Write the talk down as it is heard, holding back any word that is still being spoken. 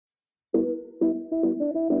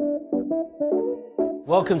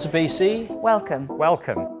Welcome to BC. Welcome.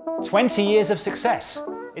 Welcome. 20 years of success.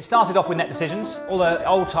 It started off with Net Decisions. All the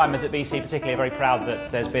old-timers at BC particularly are very proud that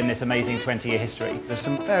there's been this amazing 20-year history. There's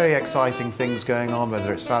some very exciting things going on,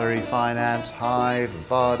 whether it's salary finance, Hive,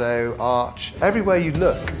 Vado, Arch, everywhere you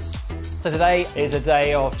look. So today is a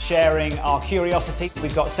day of sharing our curiosity.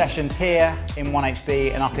 We've got sessions here in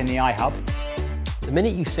 1HB and up in the iHub. The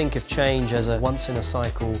minute you think of change as a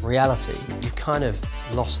once-in-a-cycle reality, you've kind of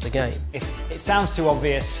lost the game. If it sounds too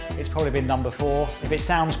obvious, it's probably been done before. If it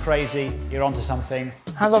sounds crazy, you're onto something.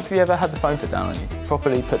 Hands up if you ever had the phone put down on you,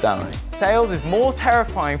 properly put down on you. Sales is more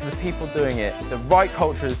terrifying for the people doing it. The right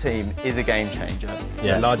culture of the team is a game changer.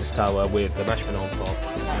 Yeah, the largest tower with the marshmallow on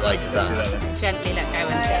top. Like that. Gently let go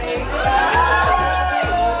and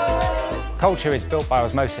Culture is built by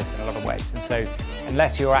osmosis in a lot of ways, and so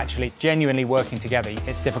unless you're actually genuinely working together,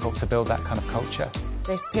 it's difficult to build that kind of culture.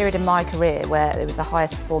 The period in my career where it was the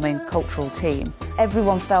highest performing cultural team,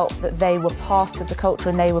 everyone felt that they were part of the culture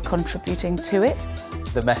and they were contributing to it.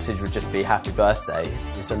 The message would just be happy birthday.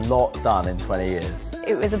 It's a lot done in 20 years.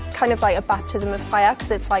 It was kind of like a baptism of fire because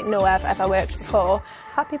it's like no I've ever worked before.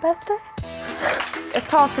 Happy birthday. As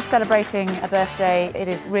part of celebrating a birthday, it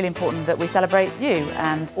is really important that we celebrate you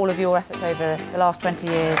and all of your efforts over the last 20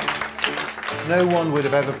 years. No one would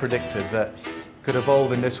have ever predicted that could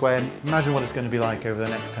evolve in this way, and imagine what it's going to be like over the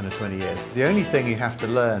next 10 or 20 years. The only thing you have to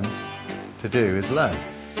learn to do is learn.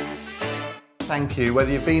 Thank you.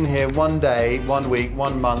 Whether you've been here one day, 1 week,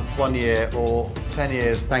 1 month, 1 year or 10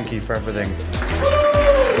 years, thank you for everything.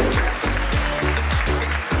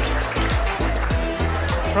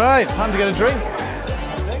 Right, time to get a drink.